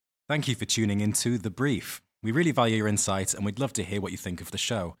Thank you for tuning into The Brief. We really value your insight and we'd love to hear what you think of the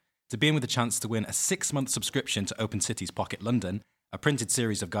show. To be in with a chance to win a 6-month subscription to Open City's Pocket London, a printed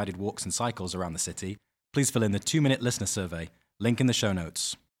series of guided walks and cycles around the city, please fill in the 2-minute listener survey. Link in the show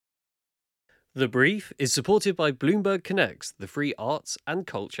notes. The Brief is supported by Bloomberg Connects, the free arts and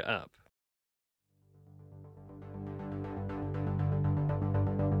culture app.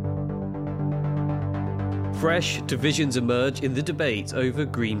 Fresh divisions emerge in the debate over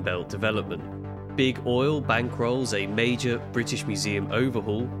greenbelt development. Big Oil bankrolls a major British museum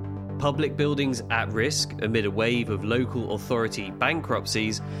overhaul. Public buildings at risk amid a wave of local authority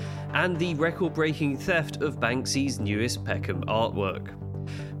bankruptcies. And the record-breaking theft of Banksy's newest Peckham artwork.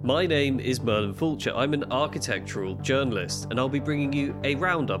 My name is Merlin Fulcher. I'm an architectural journalist, and I'll be bringing you a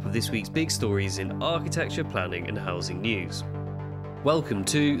roundup of this week's big stories in architecture, planning and housing news. Welcome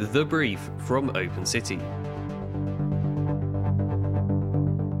to The Brief from Open City.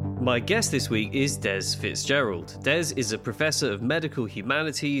 My guest this week is Des Fitzgerald. Des is a professor of medical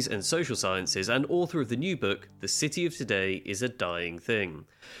humanities and social sciences and author of the new book, The City of Today is a Dying Thing.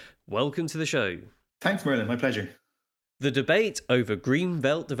 Welcome to the show. Thanks, Merlin. My pleasure. The debate over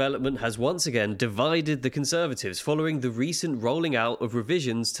greenbelt development has once again divided the Conservatives following the recent rolling out of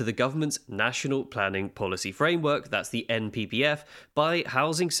revisions to the government's National Planning Policy Framework, that's the NPPF, by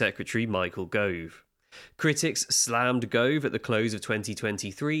Housing Secretary Michael Gove. Critics slammed Gove at the close of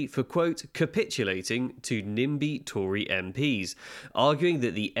 2023 for, quote, capitulating to NIMBY Tory MPs, arguing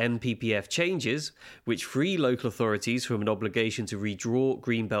that the NPPF changes, which free local authorities from an obligation to redraw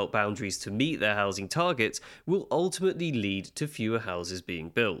greenbelt boundaries to meet their housing targets, will ultimately lead to fewer houses being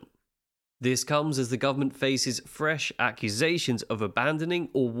built. This comes as the government faces fresh accusations of abandoning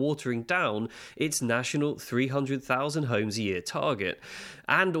or watering down its national 300,000 homes a year target,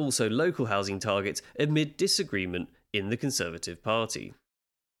 and also local housing targets amid disagreement in the Conservative Party.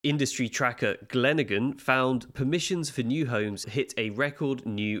 Industry tracker Glenigan found permissions for new homes hit a record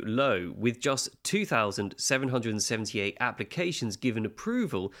new low, with just 2,778 applications given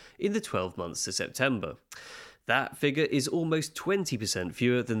approval in the 12 months to September. That figure is almost 20%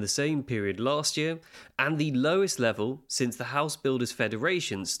 fewer than the same period last year, and the lowest level since the House Builders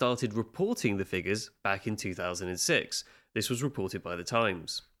Federation started reporting the figures back in 2006. This was reported by The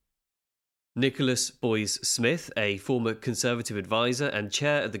Times. Nicholas Boyce-Smith, a former Conservative advisor and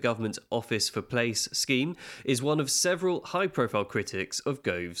chair of the government's Office for Place scheme, is one of several high-profile critics of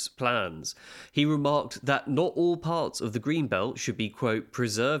Gove's plans. He remarked that not all parts of the Greenbelt should be, quote,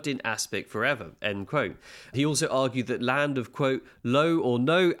 preserved in aspect forever, end quote. He also argued that land of, quote, low or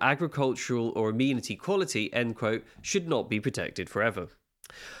no agricultural or amenity quality, end quote, should not be protected forever.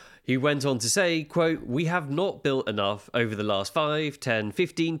 He went on to say, quote, we have not built enough over the last 5, 10,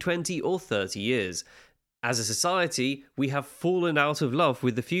 15, 20 or 30 years. As a society, we have fallen out of love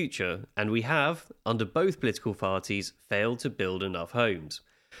with the future, and we have, under both political parties, failed to build enough homes.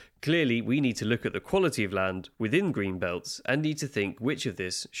 Clearly, we need to look at the quality of land within greenbelts and need to think which of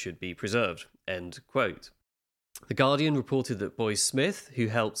this should be preserved, end quote. The Guardian reported that Boyce-Smith, who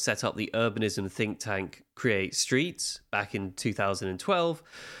helped set up the urbanism think tank Create Streets back in 2012,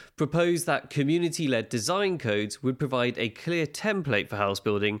 proposed that community-led design codes would provide a clear template for house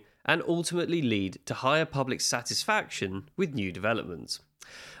building and ultimately lead to higher public satisfaction with new developments.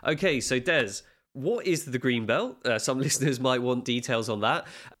 Okay, so Des, what is the Greenbelt? Some listeners might want details on that.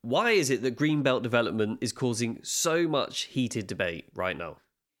 Why is it that Greenbelt development is causing so much heated debate right now?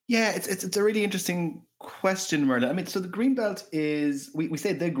 Yeah, it's a really interesting question, Merlin. I mean, so the Greenbelt is, we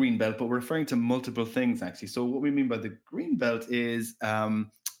say the Greenbelt, but we're referring to multiple things, actually. So what we mean by the Greenbelt is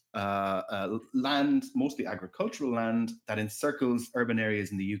land, mostly agricultural land, that encircles urban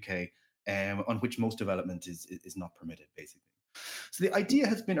areas in the UK, on which most development is not permitted, basically. So the idea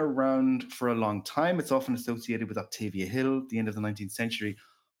has been around for a long time. It's often associated with Octavia Hill, the end of the 19th century.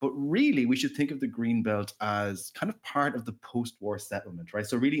 But really, we should think of the Greenbelt as kind of part of the post-war settlement, right?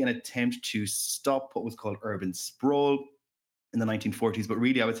 So really an attempt to stop what was called urban sprawl in the 1940s, but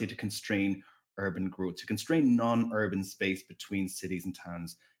really I would say to constrain urban growth, to constrain non-urban space between cities and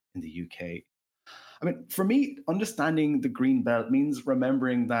towns in the UK. I mean, for me, understanding the Greenbelt means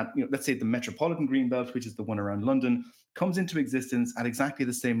remembering that, let's say the Metropolitan Greenbelt, which is the one around London, comes into existence at exactly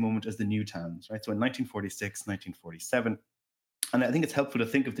the same moment as the new towns, right? So in 1946, 1947. And I think it's helpful to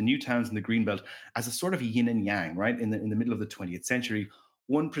think of the new towns and the Greenbelt as a sort of yin and yang, right? In the middle of the 20th century,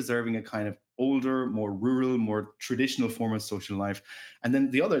 one preserving a kind of older, more rural, more traditional form of social life. And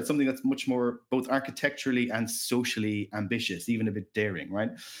then the other, something that's much more both architecturally and socially ambitious, even a bit daring,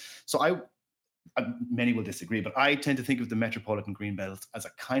 right? So many will disagree, but I tend to think of the Metropolitan Greenbelt as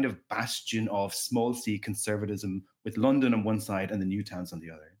a kind of bastion of small c conservatism, with London on one side and the new towns on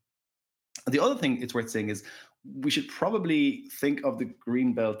the other. The other thing it's worth saying is we should probably think of the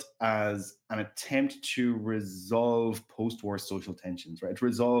green belt as an attempt to resolve post-war social tensions, right? To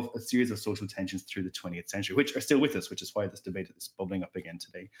resolve a series of social tensions through the 20th century, which are still with us, which is why this debate is bubbling up again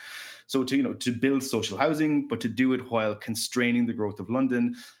today. So to build social housing, but to do it while constraining the growth of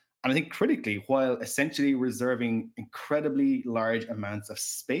London, and I think critically, while essentially reserving incredibly large amounts of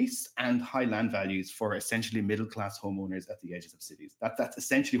space and high land values for essentially middle class homeowners at the edges of cities. That's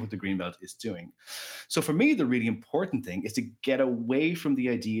essentially what the Greenbelt is doing. So for me, the really important thing is to get away from the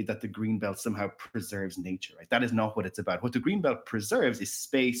idea that the Greenbelt somehow preserves nature. Right? That is not what it's about. What the Greenbelt preserves is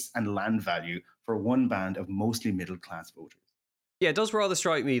space and land value for one band of mostly middle class voters. Yeah, it does rather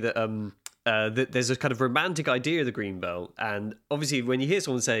strike me that that there's a kind of romantic idea of the green belt, and obviously when you hear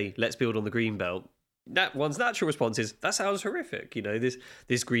someone say "let's build on the green belt," that one's natural response is that sounds horrific,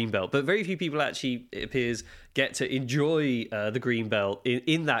 this green belt. But very few people actually, it appears, get to enjoy the green belt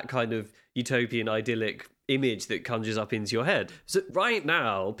in that kind of utopian, idyllic image that conjures up into your head. So right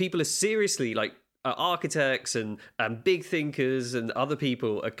now, people are seriously like. Architects and big thinkers and other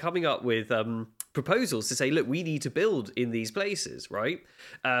people are coming up with proposals to say, look, we need to build in these places, right?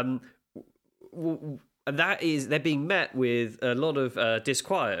 And they're being met with a lot of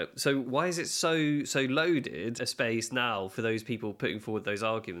disquiet. So why is it so loaded a space now for those people putting forward those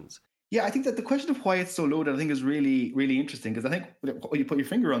arguments? Yeah, I think that the question of why it's so loaded, I think, is really, really interesting because I think what you put your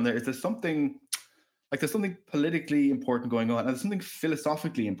finger on there is there's something politically important going on, and there's something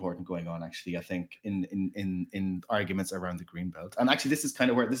philosophically important going on. Actually, I think in arguments around the green belt, and actually, this is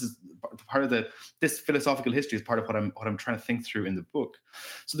kind of where this is part of this philosophical history is part of what I'm trying to think through in the book.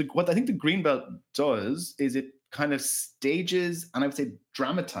 So what I think the green belt does is it kind of stages and I would say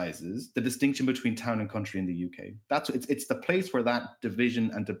dramatizes the distinction between town and country in the UK. It's the place where that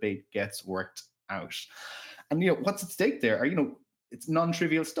division and debate gets worked out. And what's at stake there are it's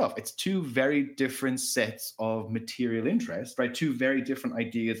non-trivial stuff. It's two very different sets of material interest, right? Two very different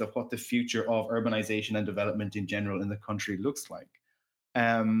ideas of what the future of urbanization and development in general in the country looks like.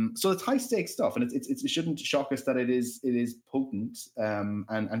 So it's high stakes stuff, and it shouldn't shock us that it is potent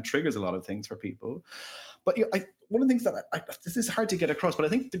and triggers a lot of things for people. But one of the things that this is hard to get across, but I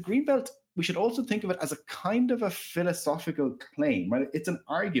think the greenbelt we should also think of it as a kind of a philosophical claim, right? It's an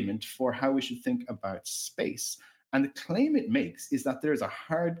argument for how we should think about space. And the claim it makes is that there is a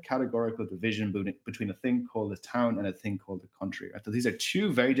hard categorical division between a thing called the town and a thing called the country. Right? So these are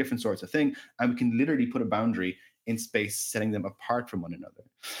two very different sorts of thing, and we can literally put a boundary in space, setting them apart from one another.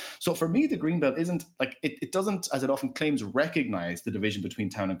 So for me, the greenbelt isn't like it doesn't, as it often claims, recognize the division between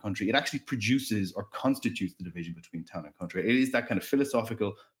town and country. It actually produces or constitutes the division between town and country. It is that kind of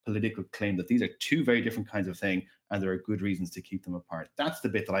philosophical, political claim that these are two very different kinds of thing, and there are good reasons to keep them apart. That's the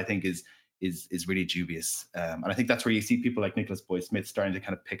bit that I think is really dubious. And I think that's where you see people like Nicholas Boyd Smith starting to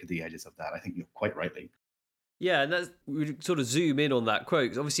kind of pick at the edges of that. I think quite rightly. Yeah, and we sort of zoom in on that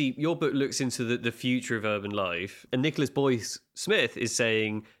quote. Obviously, your book looks into the future of urban life, and Nicholas Boyd Smith is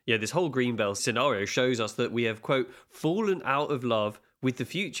saying, this whole Greenbelt scenario shows us that we have, quote, fallen out of love with the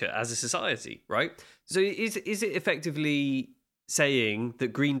future as a society, right? So is it effectively saying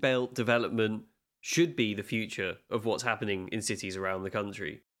that Greenbelt development should be the future of what's happening in cities around the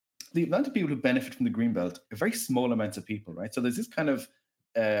country? The amount of people who benefit from the greenbelt are very small amounts of people, right? So there's this kind of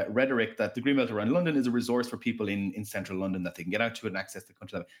rhetoric that the greenbelt around London is a resource for people in central London, that they can get out to it and access the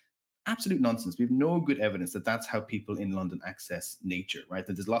country. Absolute nonsense. We have no good evidence that that's how people in London access nature, right?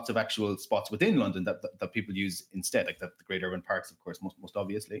 That there's lots of actual spots within London that people use instead, like the great urban parks, of course, most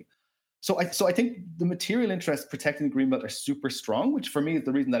obviously. So I think the material interests protecting the greenbelt are super strong, which for me is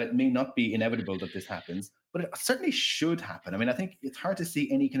the reason that it may not be inevitable that this happens, but it certainly should happen. I mean, I think it's hard to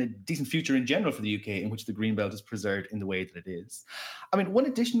see any kind of decent future in general for the UK in which the greenbelt is preserved in the way that it is. I mean, one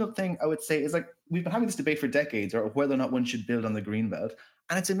additional thing I would say is like we've been having this debate for decades or whether or not one should build on the greenbelt.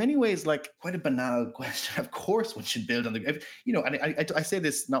 And it's in many ways like quite a banal question. Of course, one should build on the, and I say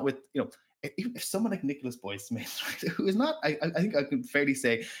this not with, if someone like Nicholas Boyd Smith, right, who is not, I think I can fairly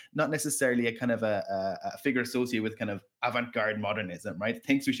say, not necessarily a kind of a figure associated with kind of avant-garde modernism, right,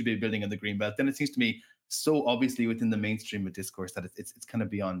 thinks we should be building on the greenbelt, then it seems to me so obviously within the mainstream of discourse that it's kind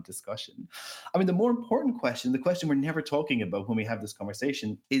of beyond discussion. I mean, the more important question, the question we're never talking about when we have this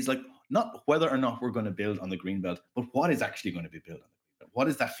conversation is like not whether or not we're going to build on the greenbelt, but what is actually going to be built on the greenbelt. What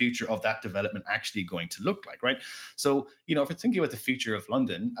is that future of that development actually going to look like, right? So, if we're thinking about the future of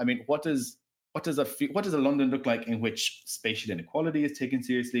London, I mean, what does a London look like in which spatial inequality is taken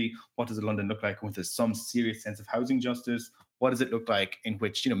seriously? What does a London look like with some serious sense of housing justice? What does it look like in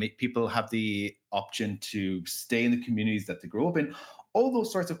which people have the option to stay in the communities that they grow up in? All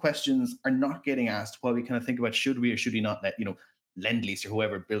those sorts of questions are not getting asked while we kind of think about should we or should we not Lend-Lease or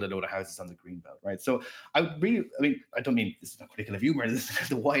whoever build a load of houses on the greenbelt, right? So I would really, I mean, I don't mean this is not critical of humor. This is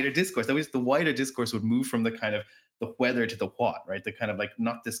the wider discourse. I wish the wider discourse would move from the kind of the whether to the what, right? The kind of like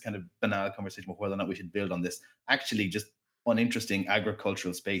not this kind of banal conversation about whether or not we should build on this actually just uninteresting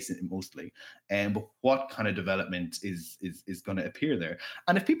agricultural space mostly, and but what kind of development is going to appear there.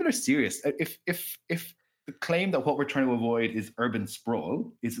 And if people are serious, if the claim that what we're trying to avoid is urban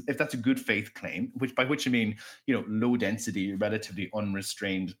sprawl, is if that's a good faith claim, which by which I mean, you know, low density, relatively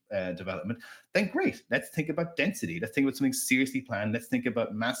unrestrained development, then great. Let's think about density. Let's think about something seriously planned. Let's think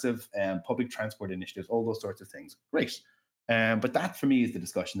about massive public transport initiatives, all those sorts of things. Great. But that for me is the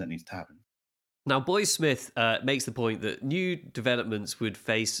discussion that needs to happen. Now, Boyce Smith makes the point that new developments would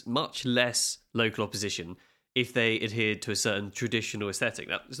face much less local opposition if they adhered to a certain traditional aesthetic.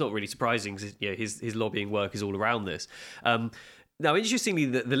 Now, it's not really surprising because his lobbying work is all around this. Now, interestingly,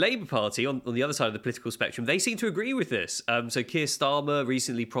 the Labour Party, on the other side of the political spectrum, they seem to agree with this. So Keir Starmer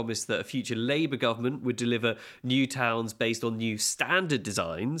recently promised that a future Labour government would deliver new towns based on new standard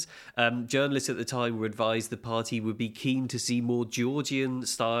designs. Journalists at the time were advised the party would be keen to see more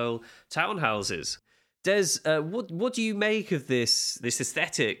Georgian-style townhouses. Des, what do you make of this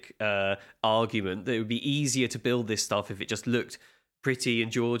aesthetic argument that it would be easier to build this stuff if it just looked pretty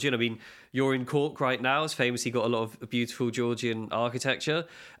and Georgian? I mean, you're in Cork right now. It's famously got a lot of beautiful Georgian architecture.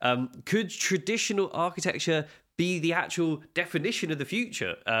 Could traditional architecture be the actual definition of the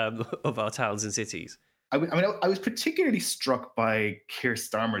future of our towns and cities? I was particularly struck by Keir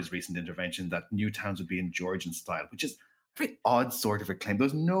Starmer's recent intervention that new towns would be in Georgian style, which is a very odd sort of a claim.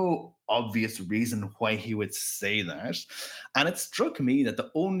 There's no obvious reason why he would say that. And it struck me that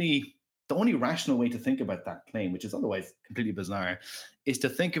the only rational way to think about that claim, which is otherwise completely bizarre, is to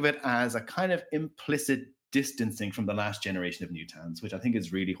think of it as a kind of implicit distancing from the last generation of new towns, which I think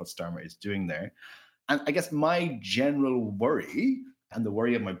is really what Starmer is doing there. And I guess my general worry, and the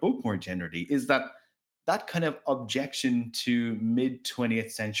worry of my book more generally, is that that kind of objection to mid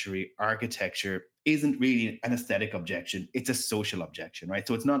 20th century architecture isn't really an aesthetic objection. It's a social objection, right?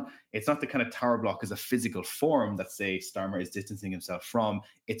 So it's not the kind of tower block as a physical form that, say, Starmer is distancing himself from.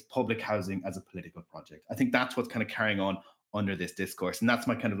 It's public housing as a political project. I think that's what's kind of carrying on under this discourse. And that's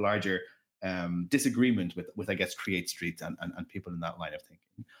my kind of larger disagreement with I guess, Create Streets and people in that line of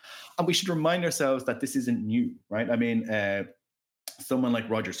thinking. And we should remind ourselves that this isn't new, right? I mean, someone like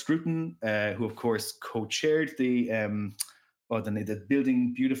Roger Scruton, who of course co-chaired the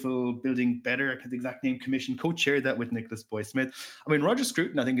Building Beautiful, Building Better, I can't the exact name, commission, co-chaired that with Nicholas Boyce Smith. I mean, Roger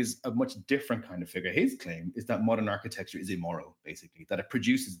Scruton, I think, is a much different kind of figure. His claim is that modern architecture is immoral, basically, that it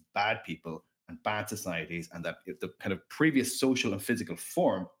produces bad people and bad societies, and that if the kind of previous social and physical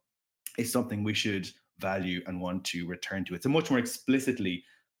form is something we should value and want to return to. It's a much more explicitly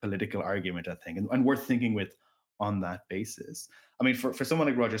political argument, I think, and worth thinking with on that basis. I mean, for someone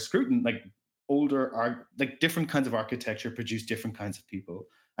like Roger Scruton, like different kinds of architecture produce different kinds of people,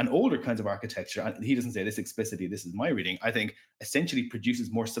 and older kinds of architecture, and he doesn't say this explicitly, this is my reading, I think essentially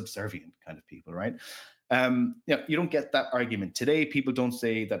produces more subservient kind of people, right? You don't get that argument today. People don't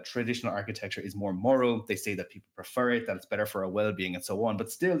say that traditional architecture is more moral. They say that people prefer it, that it's better for our well-being and so on,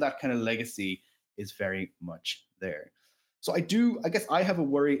 but still that kind of legacy is very much there. So I guess I have a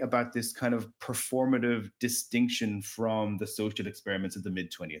worry about this kind of performative distinction from the social experiments of the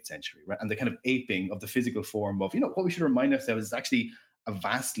mid 20th century, right? And the kind of aping of the physical form of, what we should remind ourselves is actually a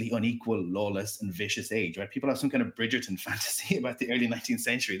vastly unequal, lawless, and vicious age, right? People have some kind of Bridgerton fantasy about the early 19th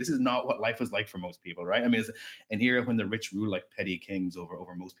century. This is not what life was like for most people, right? I mean, it's an era when the rich rule like petty kings over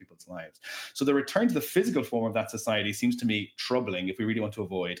most people's lives. So the return to the physical form of that society seems to me troubling if we really want to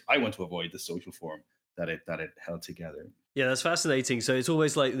avoid the social form that it held together. Yeah, that's fascinating. So it's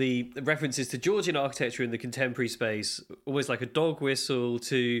almost like the references to Georgian architecture in the contemporary space, almost like a dog whistle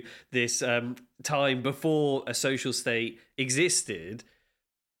to this time before a social state existed,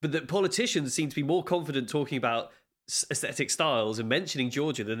 but that politicians seem to be more confident talking about aesthetic styles and mentioning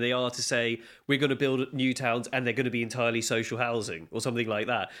Georgia than they are to say we're going to build new towns and they're going to be entirely social housing or something like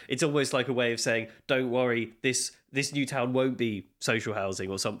that. It's almost like a way of saying, don't worry, this new town won't be social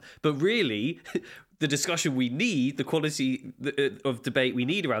housing or something. But really, the discussion we need, the quality of debate we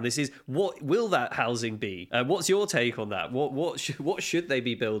need around this is, what will that housing be? What's your take on that? What should they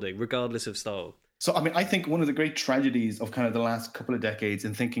be building, regardless of style? So, I mean, I think one of the great tragedies of kind of the last couple of decades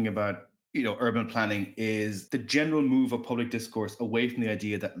in thinking about urban planning is the general move of public discourse away from the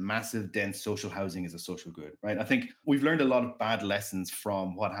idea that massive, dense social housing is a social good, right? I think we've learned a lot of bad lessons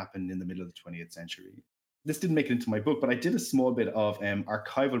from what happened in the middle of the 20th century. This didn't make it into my book, but I did a small bit of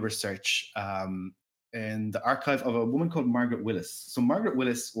archival research in the archive of a woman called Margaret Willis. So Margaret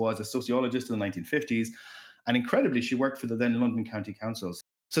Willis was a sociologist in the 1950s, And incredibly, she worked for the then London County Council.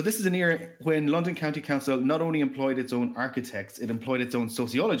 So this is an era when London County Council not only employed its own architects, it employed its own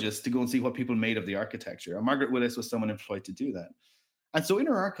sociologists to go and see what people made of the architecture. And Margaret Willis was someone employed to do that. And so in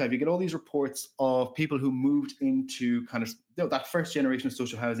her archive, you get all these reports of people who moved into kind of that first generation of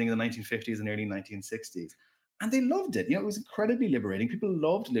social housing in the 1950s and early 1960s. And they loved it. It was incredibly liberating. People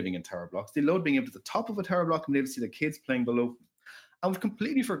loved living in tower blocks. They loved being able to the top of a tower block and be able to see the kids playing below. And we've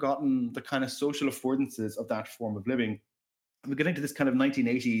completely forgotten the kind of social affordances of that form of living. We get into this kind of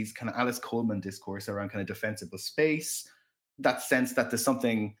 1980s kind of Alice Coleman discourse around kind of defensible space, that sense that there's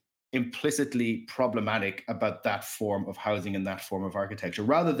something implicitly problematic about that form of housing and that form of architecture,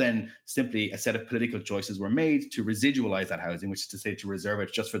 rather than simply a set of political choices were made to residualize that housing, which is to say to reserve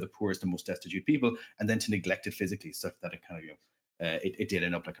it just for the poorest and most destitute people, and then to neglect it physically, such that it kind of, it did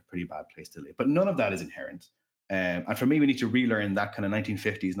end up like a pretty bad place to live. But none of that is inherent. And for me, we need to relearn that kind of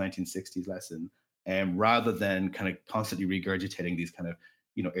 1950s, 1960s lesson, rather than kind of constantly regurgitating these kind of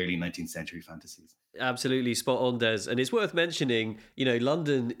early 19th century fantasies. Absolutely spot on, Des. And it's worth mentioning,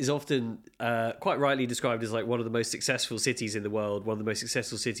 London is often quite rightly described as like one of the most successful cities in the world, one of the most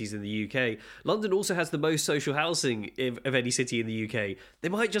successful cities in the UK. London also has the most social housing of any city in the UK.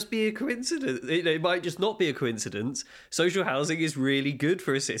 There might just be a coincidence. It might just not be a coincidence. Social housing is really good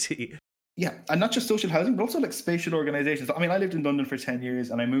for a city. Yeah, and not just social housing, but also like spatial organizations. I mean, I lived in London for 10 years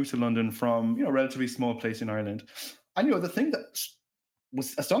and I moved to London from, a relatively small place in Ireland. And, the thing that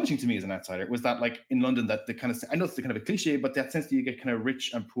was astonishing to me as an outsider was that, like, in London, that the kind of, I know it's the kind of a cliche, but that sense that you get kind of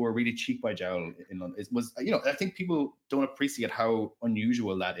rich and poor really cheek by jowl in London was, I think people don't appreciate how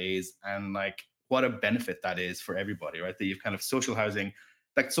unusual that is and like what a benefit that is for everybody, right? That you've kind of social housing,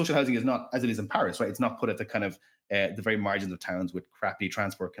 like social housing is not as it is in Paris, right? It's not put at the kind of the very margins of towns with crappy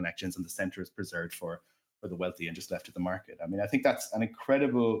transport connections, and the center is preserved for the wealthy and just left to the market. I mean, I think that's an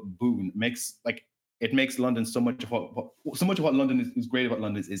incredible boon. It makes London so much of what London is great about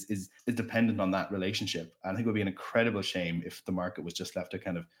London is dependent on that relationship. And I think it would be an incredible shame if the market was just left to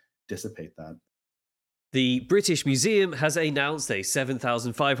kind of dissipate that. The British Museum has announced a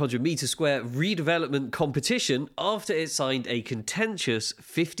 7,500 metre square redevelopment competition after it signed a contentious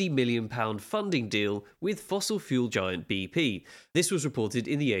 £50 million funding deal with fossil fuel giant BP. This was reported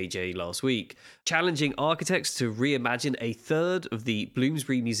in the AJ last week. Challenging architects to reimagine a third of the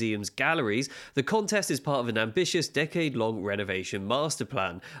Bloomsbury Museum's galleries, the contest is part of an ambitious decade-long renovation master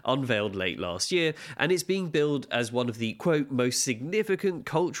plan unveiled late last year, and it's being billed as one of the, quote, most significant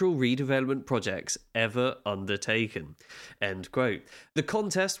cultural redevelopment projects ever undertaken, end quote. The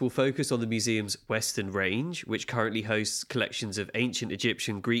contest will focus on the museum's Western Range, which currently hosts collections of ancient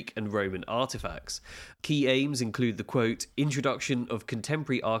Egyptian, Greek and Roman artefacts. Key aims include the, quote, introduction of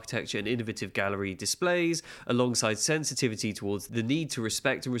contemporary architecture and innovative gallery displays, alongside sensitivity towards the need to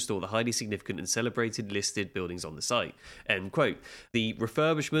respect and restore the highly significant and celebrated listed buildings on the site, end quote. The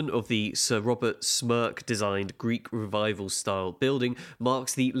refurbishment of the Sir Robert Smirke designed Greek Revival style building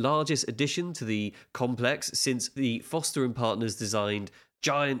marks the largest addition to the complex since the Foster and Partners designed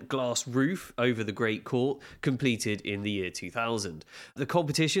giant glass roof over the Great Court, completed in the year 2000. The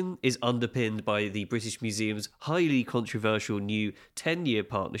competition is underpinned by the British Museum's highly controversial new 10-year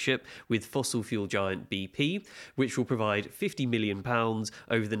partnership with fossil fuel giant BP, which will provide £50 million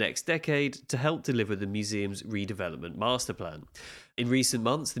over the next decade to help deliver the museum's redevelopment master plan. In recent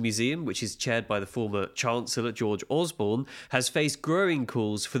months, the museum, which is chaired by the former Chancellor George Osborne, has faced growing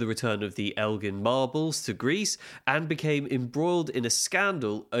calls for the return of the Elgin marbles to Greece and became embroiled in a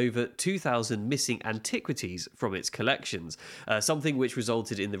scandal over 2,000 missing antiquities from its collections, something which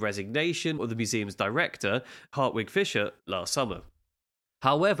resulted in the resignation of the museum's director, Hartwig Fischer, last summer.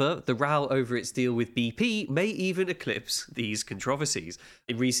 However, the row over its deal with BP may even eclipse these controversies.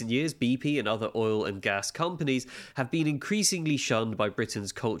 In recent years, BP and other oil and gas companies have been increasingly shunned by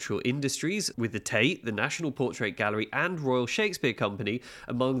Britain's cultural industries, with the Tate, the National Portrait Gallery and Royal Shakespeare Company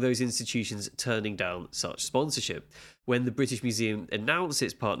among those institutions turning down such sponsorship. When the British Museum announced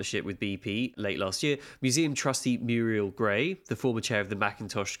its partnership with BP late last year, museum trustee Muriel Gray, the former chair of the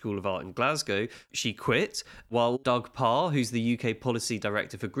Mackintosh School of Art in Glasgow, she quit, while Doug Parr, who's the UK policy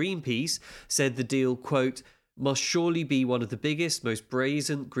director for Greenpeace, said the deal, quote, must surely be one of the biggest, most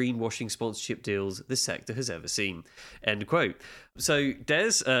brazen greenwashing sponsorship deals the sector has ever seen, end quote. So,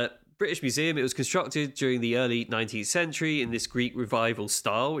 Des, British Museum, it was constructed during the early 19th century in this Greek Revival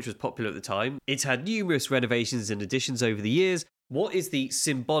style, which was popular at the time. It's had numerous renovations and additions over the years. What is the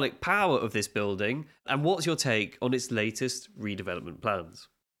symbolic power of this building, and what's your take on its latest redevelopment plans?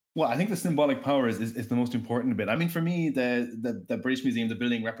 Well, I think the symbolic power is the most important bit. I mean, for me, the British Museum, the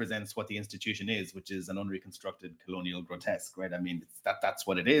building represents what the institution is, which is an unreconstructed colonial grotesque, right? I mean, that's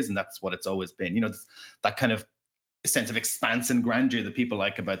what it is, and that's what it's always been. That kind of sense of expanse and grandeur that people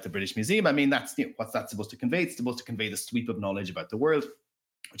like about the British Museum. I mean, what's that supposed to convey? It's supposed to convey the sweep of knowledge about the world,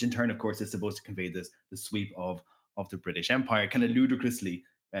 which in turn, of course, is supposed to convey the sweep of the British Empire, kind of ludicrously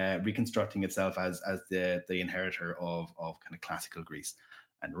reconstructing itself as the inheritor of kind of classical Greece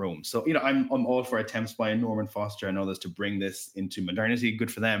and Rome. So I'm all for attempts by Norman Foster and others to bring this into modernity.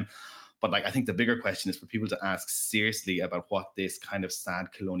 Good for them. But I think the bigger question is for people to ask seriously about what this kind of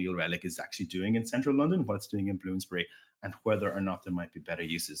sad colonial relic is actually doing in central London, what it's doing in Bloomsbury, and whether or not there might be better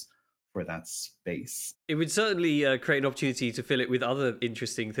uses for that space. It would certainly create an opportunity to fill it with other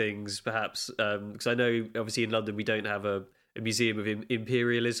interesting things, perhaps, because I know obviously in London we don't have a museum of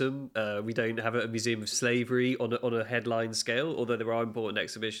imperialism. We don't have a museum of slavery on a headline scale, although there are important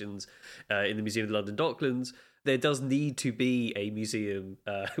exhibitions in the Museum of the London Docklands. There does need to be a museum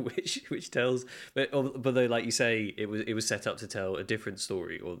which tells, but though, like you say, it was set up to tell a different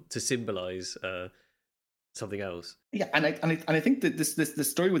story or to symbolise something else. Yeah, and I think that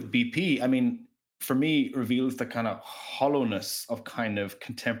this story with BP, I mean, for me, reveals the kind of hollowness of kind of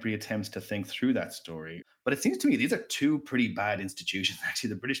contemporary attempts to think through that story. But it seems to me these are two pretty bad institutions,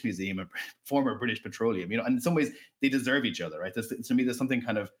 actually, the British Museum and former British Petroleum. And in some ways they deserve each other, right? To me, there's something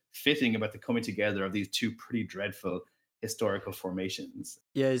kind of fitting about the coming together of these two pretty dreadful historical formations.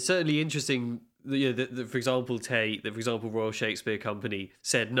 Yeah, it's certainly interesting. For example, Royal Shakespeare Company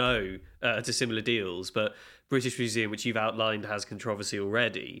said no to similar deals, but British Museum, which you've outlined has controversy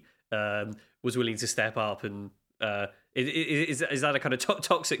already, was willing to step up. And is that a kind of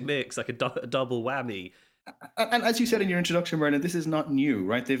toxic mix, like a double whammy? And as you said in your introduction, Merlin, this is not new,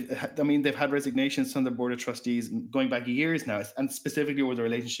 right? They've had resignations from the board of trustees going back years now, and specifically over the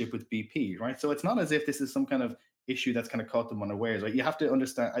relationship with BP, right? So it's not as if this is some kind of issue that's kind of caught them unawares, right? You have to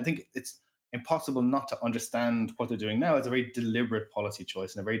understand. I think it's impossible not to understand what they're doing now. It's a very deliberate policy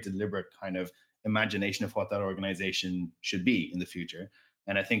choice and a very deliberate kind of imagination of what that organization should be in the future.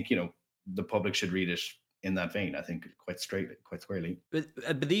 And I think the public should read it in that vein, I think, quite squarely.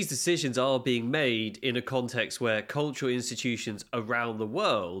 But these decisions are being made in a context where cultural institutions around the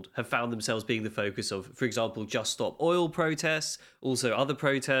world have found themselves being the focus of, for example, Just Stop Oil protests, also other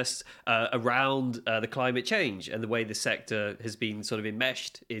protests around the climate change and the way the sector has been sort of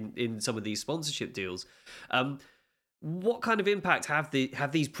enmeshed in some of these sponsorship deals. What kind of impact have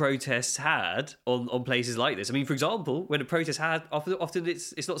these protests had on places like this? I mean, for example, when a protest had, often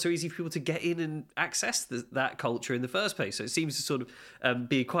it's not so easy for people to get in and access that culture in the first place. So it seems to sort of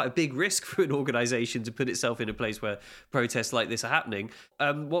be quite a big risk for an organisation to put itself in a place where protests like this are happening.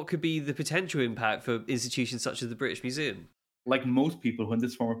 What could be the potential impact for institutions such as the British Museum? Like most people, when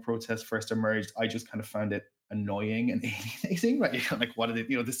this form of protest first emerged, I just kind of found it annoying and alienating. Right? You're like, what are they?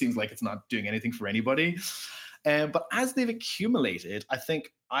 This seems like it's not doing anything for anybody. But as they've accumulated, I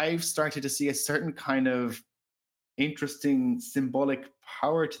think I've started to see a certain kind of interesting symbolic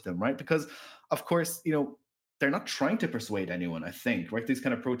power to them, right? Because, of course, they're not trying to persuade anyone, I think, right? These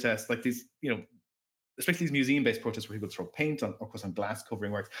kind of protests, like these, especially these museum-based protests where people throw paint on, of course, on glass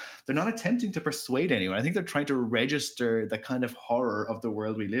covering works, they're not attempting to persuade anyone. I think they're trying to register the kind of horror of the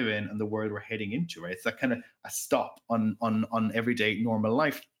world we live in and the world we're heading into, right? It's that kind of a stop on everyday normal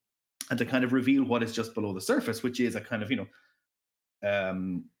life, and to kind of reveal what is just below the surface, which is a kind of,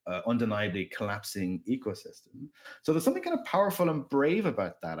 undeniably collapsing ecosystem. So there's something kind of powerful and brave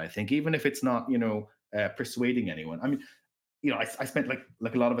about that, I think, even if it's not, persuading anyone. I mean, I spent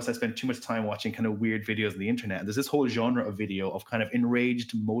like a lot of us, I spent too much time watching kind of weird videos on the internet. And there's this whole genre of video of kind of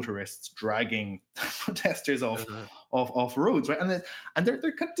enraged motorists dragging protesters off roads, right? And they're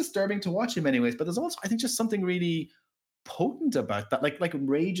kind of disturbing to watch in many ways. But there's also, I think, just something really potent about that. Like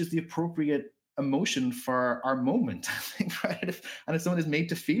rage is the appropriate emotion for our moment, I think, right? And if someone is made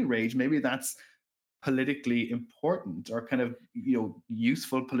to feel rage, maybe that's politically important or kind of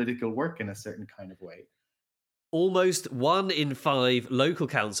useful political work in a certain kind of way. Almost 1 in 5 local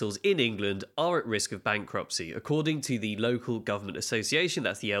councils in England are at risk of bankruptcy, according to the Local Government Association,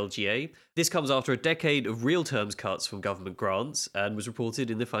 that's the LGA. This comes after a decade of real terms cuts from government grants and was reported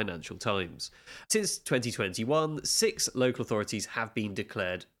in the Financial Times. Since 2021, 6 local authorities have been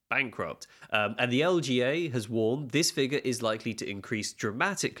declared bankrupt. And the LGA has warned this figure is likely to increase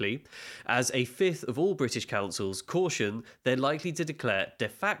dramatically as a fifth of all British councils caution they're likely to declare de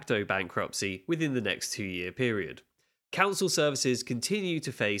facto bankruptcy within the next 2-year period. Council services continue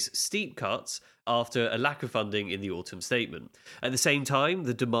to face steep cuts after a lack of funding in the autumn statement. At the same time,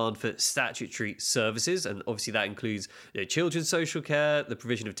 the demand for statutory services, and obviously that includes children's social care, the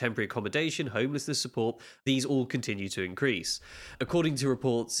provision of temporary accommodation, homelessness support, these all continue to increase. According to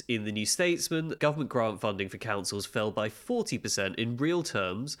reports in the New Statesman, government grant funding for councils fell by 40% in real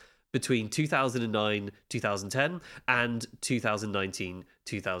terms between 2009-2010 and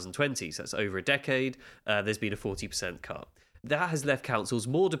 2019-2020. So that's over a decade. There's been a 40% cut. That has left councils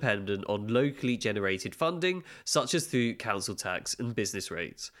more dependent on locally generated funding, such as through council tax and business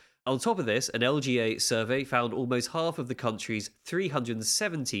rates. On top of this, an LGA survey found almost half of the country's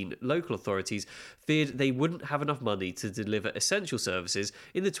 317 local authorities feared they wouldn't have enough money to deliver essential services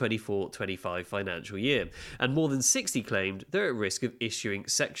in the 24-25 financial year, and more than 60 claimed they're at risk of issuing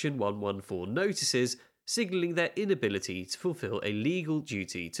Section 114 notices, signalling their inability to fulfil a legal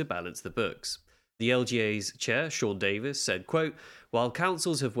duty to balance the books. The LGA's chair, Sean Davis, said, quote, "While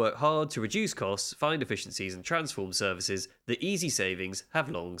councils have worked hard to reduce costs, find efficiencies and transform services, the easy savings have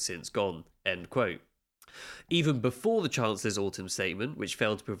long since gone." End quote. Even before the Chancellor's autumn statement, which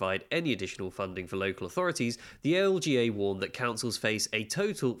failed to provide any additional funding for local authorities, the LGA warned that councils face a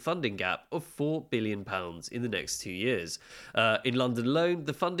total funding gap of £4 billion in the next 2 years. In London alone,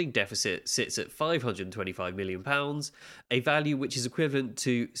 the funding deficit sits at £525 million, a value which is equivalent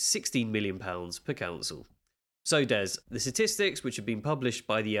to £16 million per council. So, Des, the statistics which have been published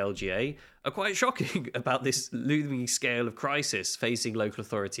by the LGA are quite shocking about this looming scale of crisis facing local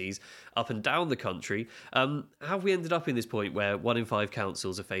authorities up and down the country. How have we ended up in this point where 1 in 5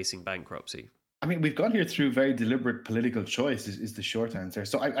 councils are facing bankruptcy? I mean, we've got here through very deliberate political choice is the short answer.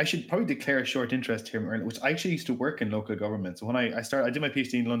 So I should probably declare a short interest here, which I actually used to work in local government. So when I started, I did my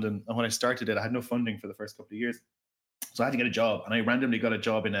PhD in London, and when I started it, I had no funding for the first couple of years. So I had to get a job, and I randomly got a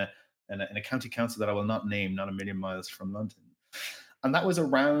job in a county council that I will not name, not a million miles from London. And that was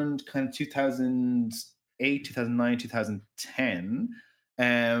around kind of 2008, 2009, 2010.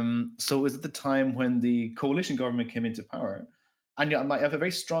 So it was at the time when the coalition government came into power. And I have a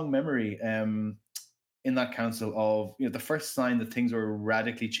very strong memory in that council of the first sign that things were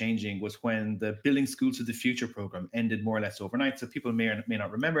radically changing was when the Building Schools for the Future program ended more or less overnight. So people may or may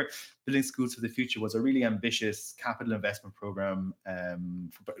not remember, Building Schools for the Future was a really ambitious capital investment program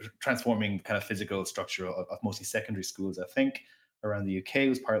for transforming kind of physical structure of mostly secondary schools, I think, around the UK.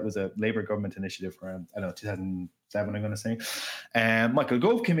 It was a Labour government initiative around, 2007, I'm going to say. Michael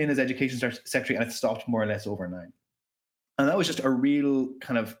Gove came in as Education Secretary, and it stopped more or less overnight. And that was just a real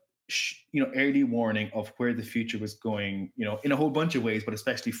kind of early warning of where the future was going, in a whole bunch of ways, but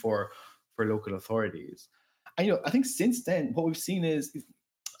especially for local authorities. And I think since then, what we've seen is,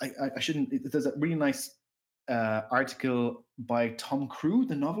 there's a really nice article by Tom Crew,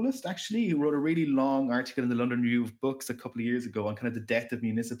 the novelist, actually, who wrote a really long article in the London Review of Books a couple of years ago on kind of the death of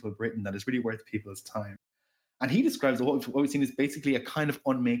municipal Britain that is really worth people's time. And he describes what we've seen is basically a kind of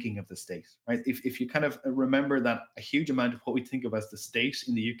unmaking of the state, right? If you kind of remember that a huge amount of what we think of as the state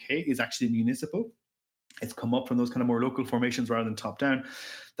in the UK is actually municipal, it's come up from those kind of more local formations rather than top down,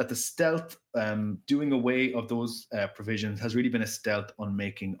 that the stealth doing away of those provisions has really been a stealth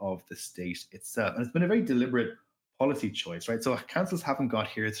unmaking of the state itself. And it's been a very deliberate policy choice, right? So councils haven't got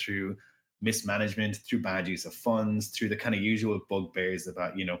here through mismanagement, through bad use of funds, through the kind of usual bugbears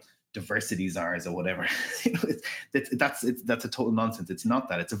about, diversity czars or whatever. That's a total nonsense. It's not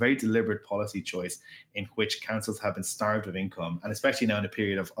that. It's a very deliberate policy choice in which councils have been starved of income, and especially now in a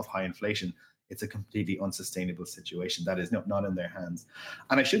period of high inflation, it's a completely unsustainable situation that is not in their hands.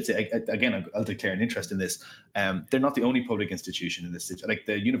 And I should say, again, I'll declare an interest in this. They're not the only public institution in this situation. Like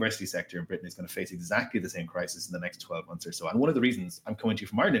the university sector in Britain is going to face exactly the same crisis in the next 12 months or so. And one of the reasons I'm coming to you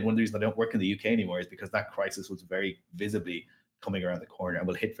from Ireland, one of the reasons I don't work in the UK anymore is because that crisis was very visibly coming around the corner and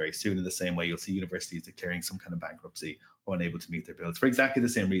will hit very soon. In the same way, you'll see universities declaring some kind of bankruptcy or unable to meet their bills for exactly the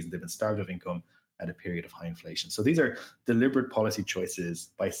same reason. They've been starved of income at a period of high inflation. So these are deliberate policy choices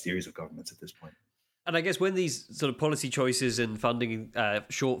by a series of governments at this point. And I guess when these sort of policy choices and funding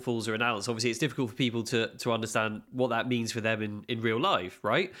shortfalls are announced, obviously it's difficult for people to understand what that means for them in real life,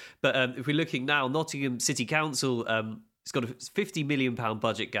 right? But if we're looking now, Nottingham City Council, it's got a £50 million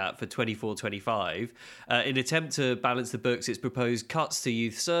budget gap for 24-25. In an attempt to balance the books, it's proposed cuts to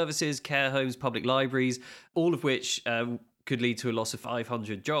youth services, care homes, public libraries, all of which could lead to a loss of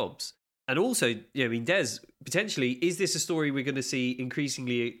 500 jobs. And also, Des, potentially, is this a story we're going to see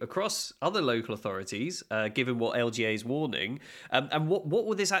increasingly across other local authorities, given what LGA is warning? And what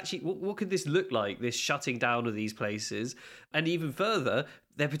would this actually, what could this look like, this shutting down of these places? And even further,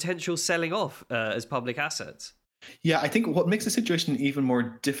 their potential selling off as public assets? Yeah, I think what makes the situation even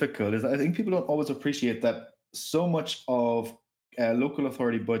more difficult is I think people don't always appreciate that so much of local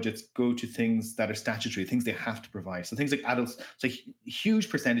authority budgets go to things that are statutory, things they have to provide. So things like adults, so a huge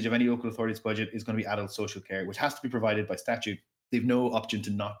percentage of any local authority's budget is going to be adult social care, which has to be provided by statute. They've no option to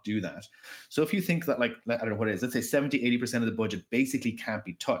not do that. So if you think that, like, I don't know what it is, let's say 70-80% of the budget basically can't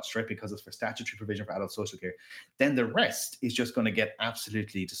be touched, right? Because it's for statutory provision for adult social care, then the rest is just going to get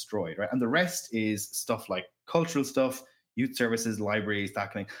absolutely destroyed, right? And the rest is stuff like cultural stuff, youth services, libraries,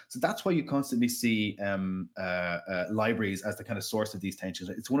 that kind of thing. So that's why you constantly see libraries as the kind of source of these tensions.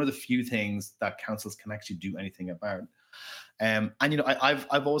 It's one of the few things that councils can actually do anything about. And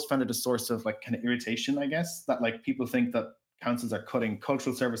I've always found it a source of like kind of irritation, I guess, that like people think that councils are cutting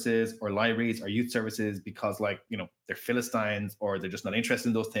cultural services or libraries or youth services because they're Philistines or they're just not interested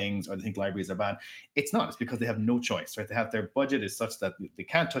in those things or they think libraries are bad. It's not. It's because they have no choice, right? They have their budget is such that they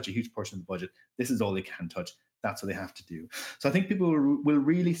can't touch a huge portion of the budget. This is all they can touch. That's what they have to do. So I think people will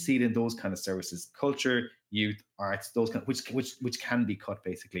really see it in those kind of services: culture, youth, arts, those kind of, which can be cut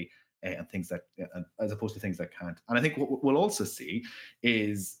basically, and things that, as opposed to things that can't. And I think what we'll also see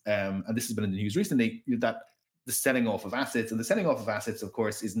is, and this has been in the news recently, that the selling off of assets, and the selling off of assets, of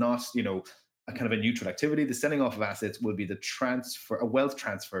course, is not a kind of a neutral activity. The selling off of assets will be the transfer, a wealth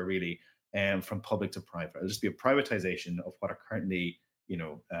transfer, really, from public to private. It'll just be a privatization of what are currently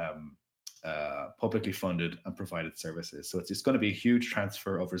publicly funded and provided services. So it's just going to be a huge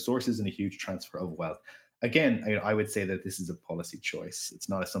transfer of resources and a huge transfer of wealth. Again, I would say that this is a policy choice. It's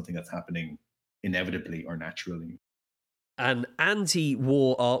not something that's happening inevitably or naturally. An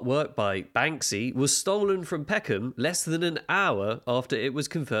anti-war artwork by Banksy was stolen from Peckham less than an hour after it was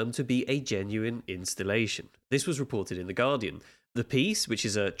confirmed to be a genuine installation. This was reported in The Guardian. The piece, which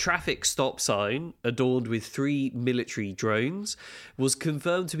is a traffic stop sign adorned with 3 military drones, was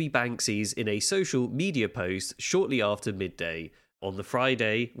confirmed to be Banksy's in a social media post shortly after midday on the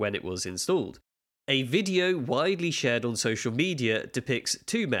Friday when it was installed. A video widely shared on social media depicts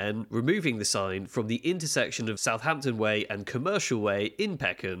 2 men removing the sign from the intersection of Southampton Way and Commercial Way in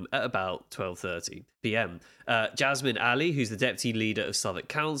Peckham at about 12:30 p.m. Jasmine Ali, who's the deputy leader of Southwark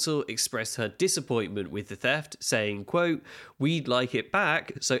Council, expressed her disappointment with the theft, saying, quote, "We'd like it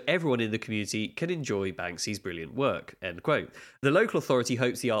back so everyone in the community can enjoy Banksy's brilliant work," end quote. The local authority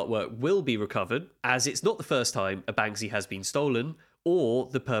hopes the artwork will be recovered, as it's not the first time a Banksy has been stolen or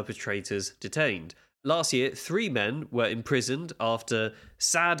the perpetrators detained. Last year, 3 men were imprisoned after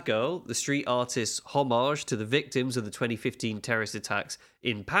Sad Girl, the street artist's homage to the victims of the 2015 terrorist attacks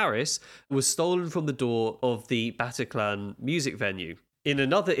in Paris, was stolen from the door of the Bataclan music venue. In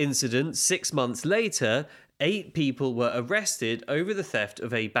another incident, 6 months later, 8 people were arrested over the theft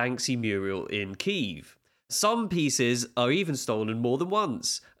of a Banksy mural in Kyiv. Some pieces are even stolen more than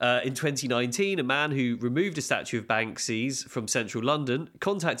once. In 2019, a man who removed a statue of Banksy's from central London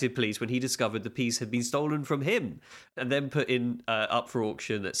contacted police when he discovered the piece had been stolen from him and then put up for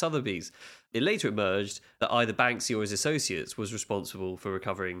auction at Sotheby's. It later emerged that either Banksy or his associates was responsible for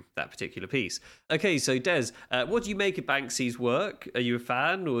recovering that particular piece. Okay, so Des, what do you make of Banksy's work? Are you a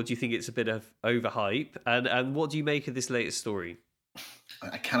fan, or do you think it's a bit of overhype? And what do you make of this latest story?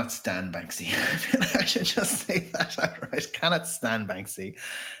 I cannot stand Banksy. I should just say that outright. I cannot stand Banksy,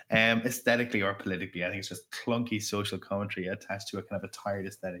 aesthetically or politically. I think it's just clunky social commentary attached to a kind of a tired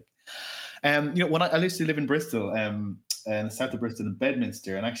aesthetic. When I used to live in Bristol, in the south of Bristol, in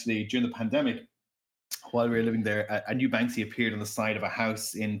Bedminster, and actually during the pandemic, while we were living there, a new Banksy appeared on the side of a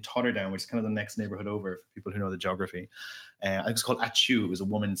house in Totterdown, which is kind of the next neighborhood over for people who know the geography. I think it's called Achoo. It was a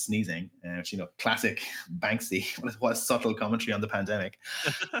woman sneezing, which, classic Banksy. What a subtle commentary on the pandemic.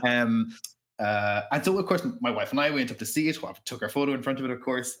 And so, of course, my wife and I went up to see it. Well, took our photo in front of it, of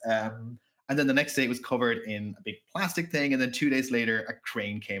course. And then the next day it was covered in a big plastic thing. And then 2 days later, a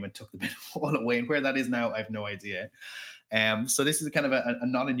crane came and took the bit all away. And where that is now, I have no idea. So this is kind of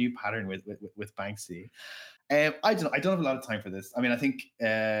not a new pattern with Banksy. I don't have a lot of time for this. I mean, I think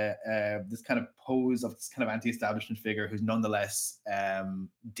this kind of pose of this kind of anti-establishment figure who's nonetheless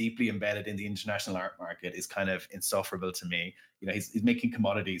deeply embedded in the international art market is kind of insufferable to me. He's making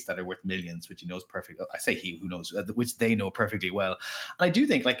commodities that are worth millions, which he knows perfectly. I say he, who knows, which they know perfectly well. And I do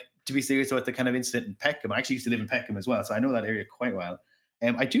think, to be serious about the kind of incident in Peckham, I actually used to live in Peckham as well, so I know that area quite well.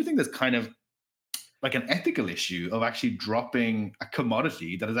 I do think there's kind of like an ethical issue of actually dropping a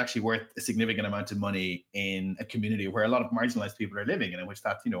commodity that is actually worth a significant amount of money in a community where a lot of marginalized people are living, and in which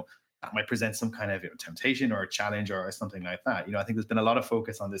that might present some kind of temptation or a challenge or something like that. I think there's been a lot of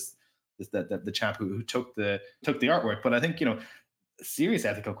focus on this the chap who took the artwork, but I think a serious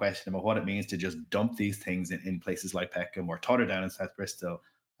ethical question about what it means to just dump these things in places like Peckham or Totterdown in South Bristol,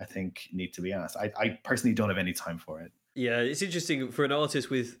 I think, need to be asked. I personally don't have any time for it. Yeah, it's interesting for an artist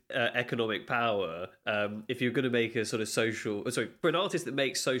with economic power. If you're going to make a sort of for an artist that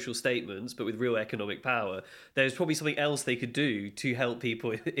makes social statements but with real economic power, there's probably something else they could do to help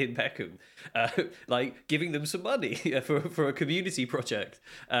people in Peckham, like giving them some money for a community project.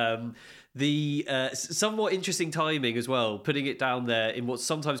 The somewhat interesting timing as well, putting it down there in what's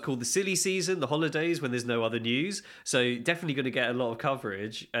sometimes called the silly season, the holidays when there's no other news. So definitely going to get a lot of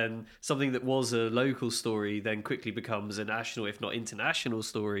coverage, and something that was a local story then quickly becomes a national, if not international,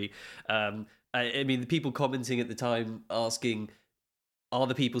 story. I mean, the people commenting at the time asking, "Are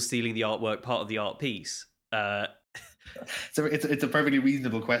the people stealing the artwork part of the art piece?" So it's a perfectly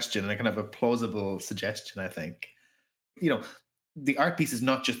reasonable question and a kind of a plausible suggestion, I think. You know, the art piece is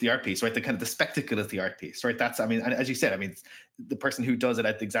not just the art piece, right? The kind of the spectacle is the art piece, right? That's, I mean, and as you said, I mean, the person who does it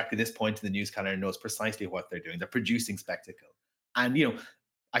at exactly this point in the news calendar knows precisely what they're doing. They're producing spectacle. And,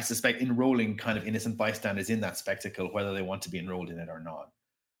 I suspect enrolling kind of innocent bystanders in that spectacle, whether they want to be enrolled in it or not.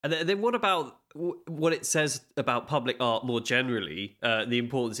 And then what about what it says about public art more generally, the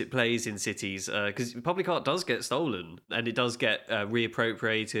importance it plays in cities? Because public art does get stolen and it does get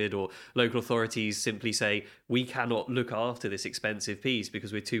reappropriated, or local authorities simply say, we cannot look after this expensive piece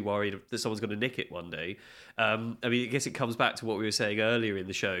because we're too worried that someone's going to nick it one day. I mean, I guess it comes back to what we were saying earlier in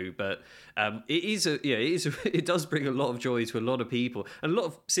the show, but it does bring a lot of joy to a lot of people and a lot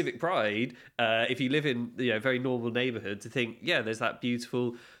of civic pride if you live in a very normal neighborhood, to think, yeah, there's that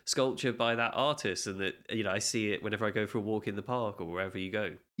beautiful sculpture by that artist, and that I see it whenever I go for a walk in the park or wherever you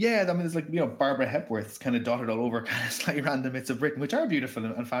go. Yeah, I mean, there's like, Barbara Hepworth's kind of dotted all over kind of slightly random bits of Britain, which are beautiful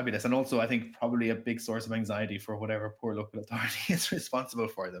and fabulous, and also I think probably a big source of anxiety for whatever poor local authority is responsible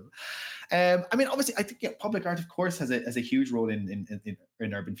for them. I mean, obviously, I think public art, of course, has a huge role in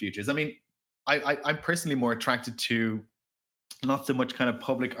urban futures. I mean, I'm personally more attracted to not so much kind of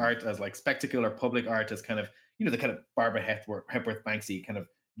public art as like spectacle, or public art as kind of the kind of Barbara Hepworth Banksy kind of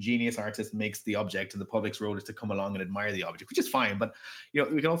genius artist makes the object, and the public's role is to come along and admire the object, which is fine. But we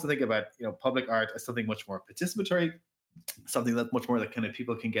can also think about public art as something much more participatory, something that's much more that kind of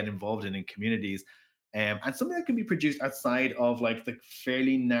people can get involved in communities, and something that can be produced outside of like the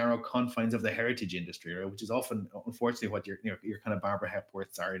fairly narrow confines of the heritage industry, right? Which is often, unfortunately, what your kind of Barbara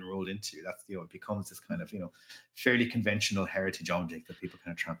Hepworths are enrolled into. That's it becomes this kind of fairly conventional heritage object that people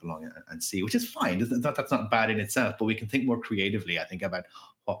kind of tramp along and see, which is fine. That's not bad in itself, but we can think more creatively, I think, about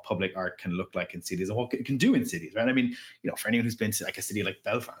what public art can look like in cities and what it can do in cities, right? I mean, for anyone who's been to like a city like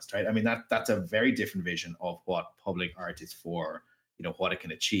Belfast, right? I mean, that's a very different vision of what public art is for, what it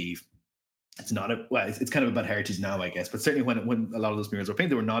can achieve. It's not it's kind of about heritage now, I guess, but certainly when a lot of those murals were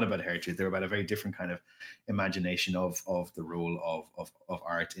painted, they were not about heritage. They were about a very different kind of imagination of the role of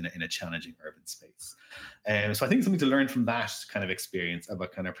art in a challenging urban space. So I think something to learn from that kind of experience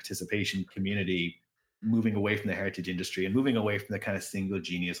about kind of participation, community, moving away from the heritage industry and moving away from the kind of single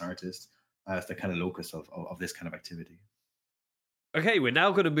genius artist as the kind of locus of this kind of activity. Okay, we're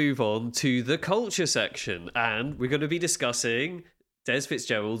now going to move on to the culture section, and we're going to be discussing Des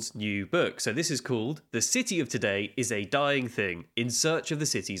Fitzgerald's new book. So this is called The City of Today is a Dying Thing, In Search of the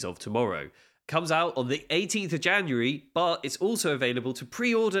Cities of Tomorrow. Comes out on the 18th of January, but it's also available to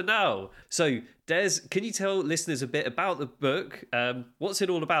pre-order now. So Des, can you tell listeners a bit about the book? What's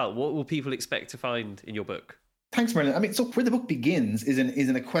it all about? What will people expect to find in your book? Thanks, Merlin. I mean, so where the book begins is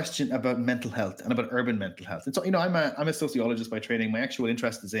in a question about mental health and about urban mental health. And so, I'm a sociologist by training. My actual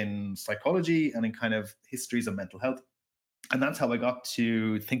interest is in psychology and in kind of histories of mental health. And that's how I got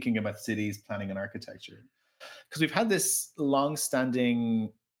to thinking about cities, planning, and architecture. Because we've had this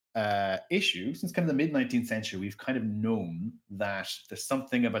long-standing issue since kind of the mid-19th century. We've kind of known that there's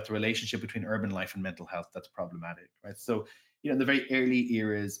something about the relationship between urban life and mental health that's problematic, right? So, in the very early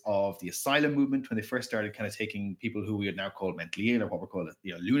eras of the asylum movement, when they first started kind of taking people who we would now call mentally ill, or what we're called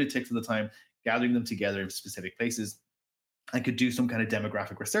lunatics at the time, gathering them together in specific places and could do some kind of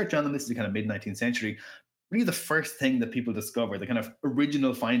demographic research on them. This is the kind of mid-19th century. Really the first thing that people discover, the kind of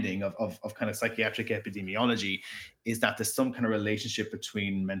original finding of kind of psychiatric epidemiology, is that there's some kind of relationship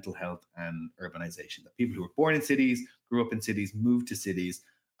between mental health and urbanization. That people who were born in cities, grew up in cities, moved to cities,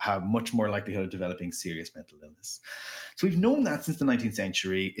 have much more likelihood of developing serious mental illness. So we've known that since the 19th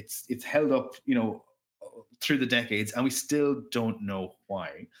century. It's held up, through the decades, and we still don't know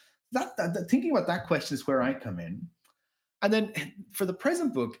why. That thinking about that question is where I come in. And then for the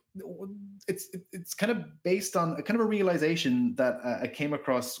present book, it's kind of based on a kind of a realization that I came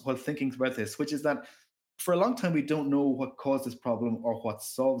across while thinking about this, which is that for a long time, we don't know what caused this problem or what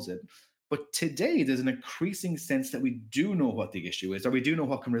solves it. But today, there's an increasing sense that we do know what the issue is, or we do know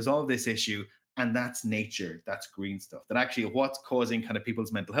what can resolve this issue, and that's nature, that's green stuff. That actually what's causing kind of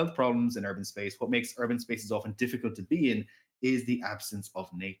people's mental health problems in urban space, what makes urban spaces often difficult to be in, is the absence of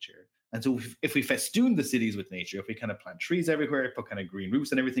nature. And so if we festoon the cities with nature, if we kind of plant trees everywhere, put kind of green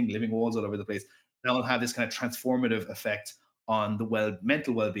roofs and everything, living walls all over the place, that will have this kind of transformative effect on the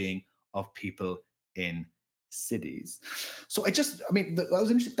mental well-being of people in cities. So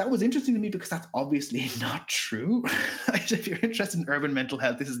that was interesting to me because that's obviously not true. If you're interested in urban mental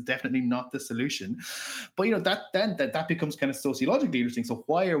health, this is definitely not the solution. But that becomes kind of sociologically interesting. So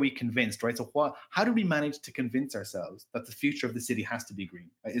why are we convinced, right? So how do we manage to convince ourselves that the future of the city has to be green?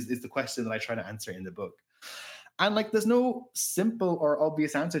 Right? Is the question that I try to answer in the book. And there's no simple or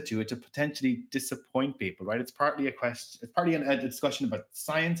obvious answer to it to potentially disappoint people, right? It's partly a question, it's partly a discussion about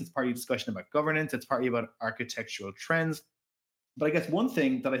science, it's partly a discussion about governance, it's partly about architectural trends. But I guess one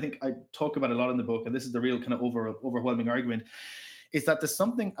thing that I think I talk about a lot in the book, and this is the real kind of overwhelming argument, is that there's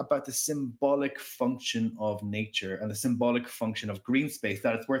something about the symbolic function of nature and the symbolic function of green space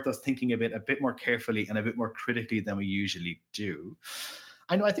that it's worth us thinking a bit more carefully and a bit more critically than we usually do.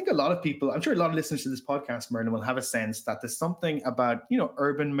 I think a lot of people, I'm sure a lot of listeners to this podcast, Merlin, will have a sense that there's something about,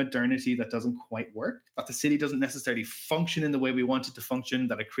 urban modernity that doesn't quite work, that the city doesn't necessarily function in the way we want it to function,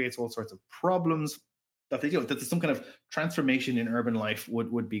 that it creates all sorts of problems, that that there's some kind of transformation in urban life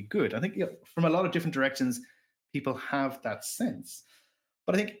would be good. I think from a lot of different directions, people have that sense.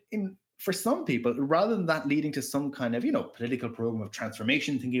 But I think for some people, rather than that leading to some kind of, political program of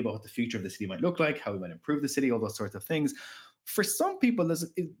transformation, thinking about what the future of the city might look like, how we might improve the city, all those sorts of things, for some people,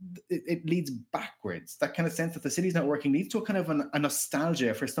 it leads backwards. That kind of sense that the city's not working leads to a kind of a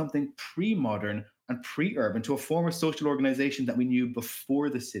nostalgia for something pre-modern and pre-urban, to a form of social organization that we knew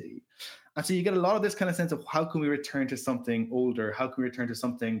before the city. And so you get a lot of this kind of sense of how can we return to something older? How can we return to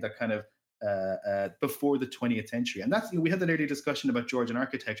something that kind of before the 20th century? And that's, we had that earlier discussion about Georgian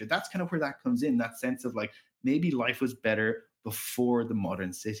architecture. That's kind of where that comes in, that sense of maybe life was better before the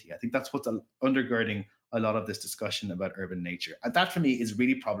modern city. I think that's what's undergirding a lot of this discussion about urban nature. And that for me is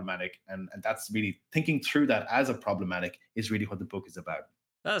really problematic. And that's really, thinking through that as a problematic is really what the book is about.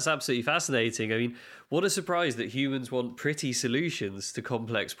 That's absolutely fascinating. I mean, what a surprise that humans want pretty solutions to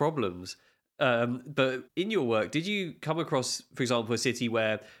complex problems. But in your work, did you come across, for example, a city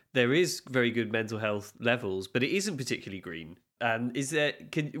where there is very good mental health levels, but it isn't particularly green? And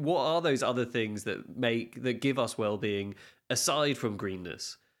what are those other things that give us well-being aside from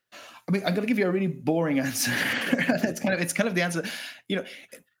greenness? I mean, I'm going to give you a really boring answer. it's kind of the answer.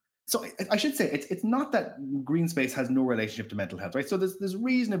 So I should say it's not that green space has no relationship to mental health, right? So there's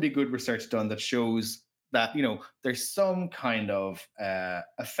reasonably good research done that shows that there's some kind of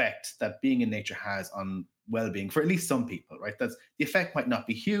effect that being in nature has on well-being for at least some people, right? The effect might not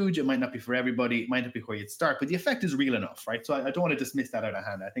be huge, it might not be for everybody, it might not be where you'd start, but the effect is real enough, right? So I don't want to dismiss that out of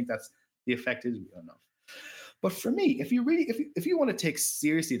hand. I think the effect is real enough. But for me, if you want to take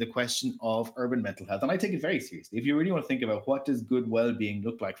seriously the question of urban mental health, and I take it very seriously, if you really want to think about what does good well-being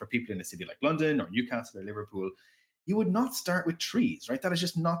look like for people in a city like London or Newcastle or Liverpool, you would not start with trees, right? That is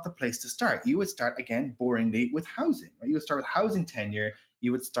just not the place to start. You would start, again, boringly, with housing, right? You would start with housing tenure.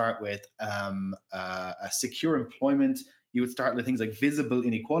 You would start with a secure employment. You would start with things like visible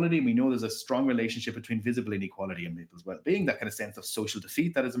inequality. We know there's a strong relationship between visible inequality and people's well-being, that kind of sense of social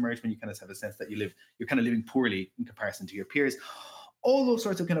defeat that has emerged when you kind of have a sense that you're kind of living poorly in comparison to your peers. All those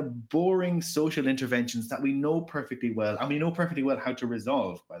sorts of kind of boring social interventions that we know perfectly well, and we know perfectly well how to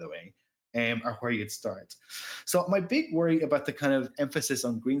resolve, by the way, are where you'd start. So my big worry about the kind of emphasis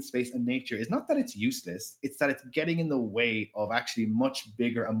on green space and nature is not that it's useless, it's that it's getting in the way of actually much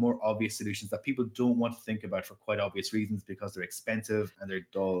bigger and more obvious solutions that people don't want to think about for quite obvious reasons, because they're expensive and they're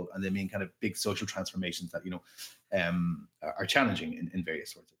dull and they mean kind of big social transformations that are challenging in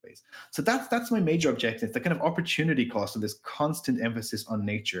various sorts of ways. So that's my major objective, the kind of opportunity cost of this constant emphasis on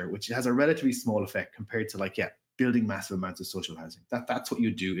nature, which has a relatively small effect compared to building massive amounts of social housing. That's what you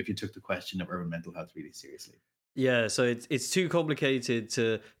do if you took the question of urban mental health really seriously. Yeah, so it's too complicated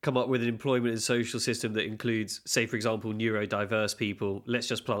to come up with an employment and social system that includes, say, for example, neurodiverse people. Let's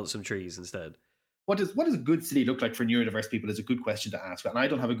just plant some trees instead. What does a good city look like for neurodiverse people is a good question to ask, and I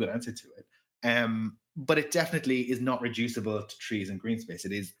don't have a good answer to it. But it definitely is not reducible to trees and green space.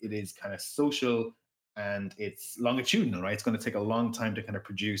 It is kind of social and it's longitudinal, right? It's going to take a long time to kind of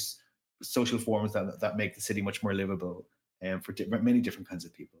produce social forms that make the city much more livable for many different kinds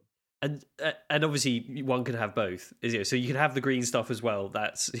of people. And obviously one can have both, so you can have the green stuff as well.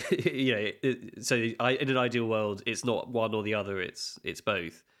 That's so in an ideal world, it's not one or the other; it's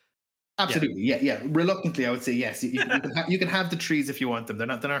both. Absolutely, yeah. Reluctantly, I would say yes. You can have the trees if you want them. They're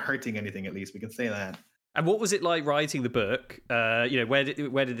not hurting anything. At least we can say that. And what was it like writing the book? Where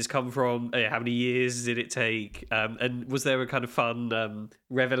did this come from? How many years did it take? And was there a kind of fun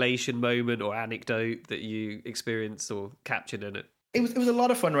revelation moment or anecdote that you experienced or captured in it? It was a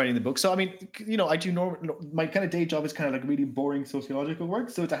lot of fun writing the book. So I mean, I do my kind of day job is kind of like really boring sociological work.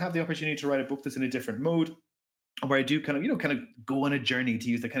 So to have the opportunity to write a book that's in a different mode, where I do kind of go on a journey, to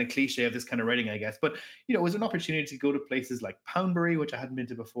use the kind of cliche of this kind of writing, I guess. But it was an opportunity to go to places like Poundbury, which I hadn't been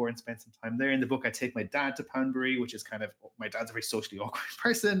to before, and spend some time there. In the book, I take my dad to Poundbury, which is kind of, my dad's a very socially awkward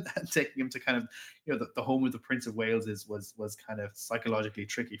person, and taking him to kind of the home of the Prince of Wales was kind of psychologically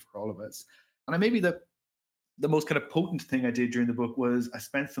tricky for all of us. And maybe the most kind of potent thing I did during the book was I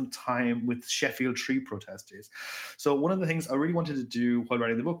spent some time with Sheffield tree protesters. So one of the things I really wanted to do while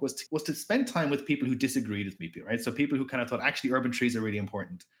writing the book was to spend time with people who disagreed with me, right? So people who kind of thought actually urban trees are really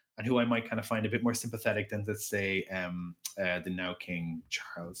important, and who I might kind of find a bit more sympathetic than, let's say, the now King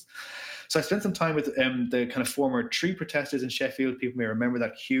Charles. So I spent some time with the kind of former tree protesters in Sheffield. People may remember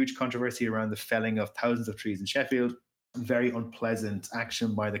that huge controversy around the felling of thousands of trees in Sheffield. Very unpleasant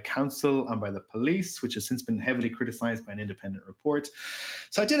action by the council and by the police, which has since been heavily criticized by an independent report.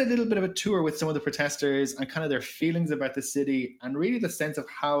 So I did a little bit of a tour with some of the protesters and kind of their feelings about the city, and really the sense of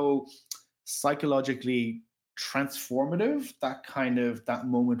how psychologically transformative that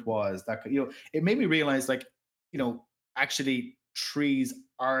moment was. That it made me realize, actually trees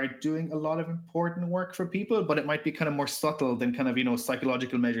are doing a lot of important work for people, but it might be kind of more subtle than kind of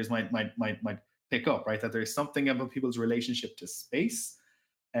psychological measures might pick up, right? That there's something about people's relationship to space,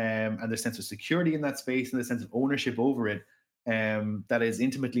 and their sense of security in that space, and the sense of ownership over it, that is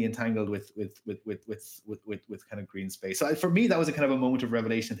intimately entangled with kind of green space. So for me, that was a kind of a moment of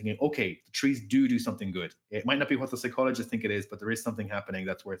revelation, thinking, okay, the trees do something good. It might not be what the psychologists think it is, but there is something happening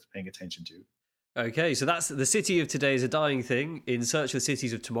that's worth paying attention to. Okay, so that's The City of Today is a Dying Thing, In Search of the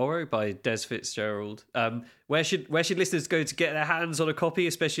Cities of Tomorrow by Des Fitzgerald. Where should listeners go to get their hands on a copy,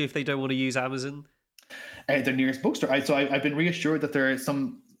 especially if they don't want to use Amazon? Their nearest bookstore. So I've been reassured that there are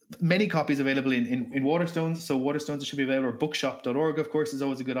many copies available in Waterstones. So Waterstones should be available, or bookshop.org, of course, is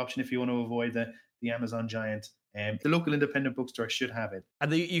always a good option if you want to avoid the Amazon giant. The local independent bookstore should have it.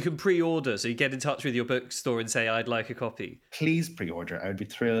 And you can pre-order, so you get in touch with your bookstore and say, I'd like a copy. Please pre-order. I would be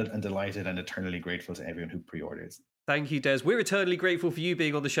thrilled and delighted and eternally grateful to everyone who pre-orders. Thank you, Des. We're eternally grateful for you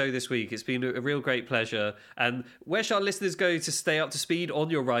being on the show this week. It's been a real great pleasure. And where shall listeners go to stay up to speed on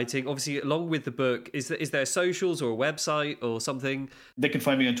your writing? Obviously, along with the book, is there socials or a website or something? They can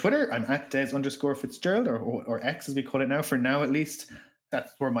find me on Twitter. I'm at Des_Fitzgerald, or X as we call it now, for now at least.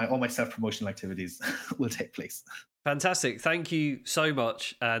 That's where all my self-promotional activities will take place. Fantastic. Thank you so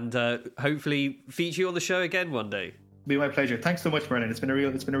much. And hopefully feature you on the show again one day. Be my pleasure. Thanks so much, Brennan. It's been a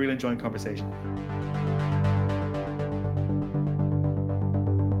real enjoying conversation.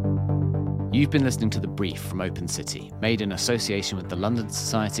 You've been listening to The Brief from Open City, made in association with the London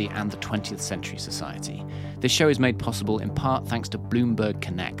Society and the 20th Century Society. This show is made possible in part thanks to Bloomberg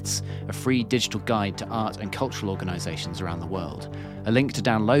Connects, a free digital guide to art and cultural organisations around the world. A link to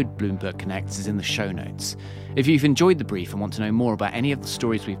download Bloomberg Connects is in the show notes. If you've enjoyed The Brief and want to know more about any of the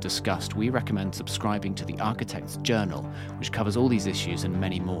stories we've discussed, we recommend subscribing to The Architect's Journal, which covers all these issues and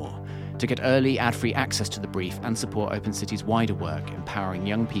many more. To get early, ad-free access to The Brief and support Open City's wider work empowering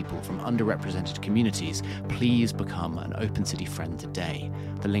young people from underrepresented communities, please become an Open City friend today.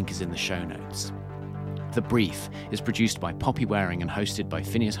 The link is in the show notes. The Brief is produced by Poppy Waring and hosted by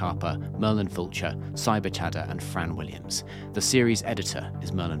Phineas Harper, Merlin Fulcher, Cyber Chadder and Fran Williams. The series editor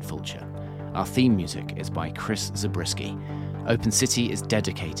is Merlin Fulcher. Our theme music is by Chris Zabriskie. Open City is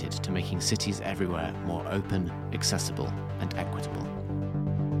dedicated to making cities everywhere more open, accessible and equitable.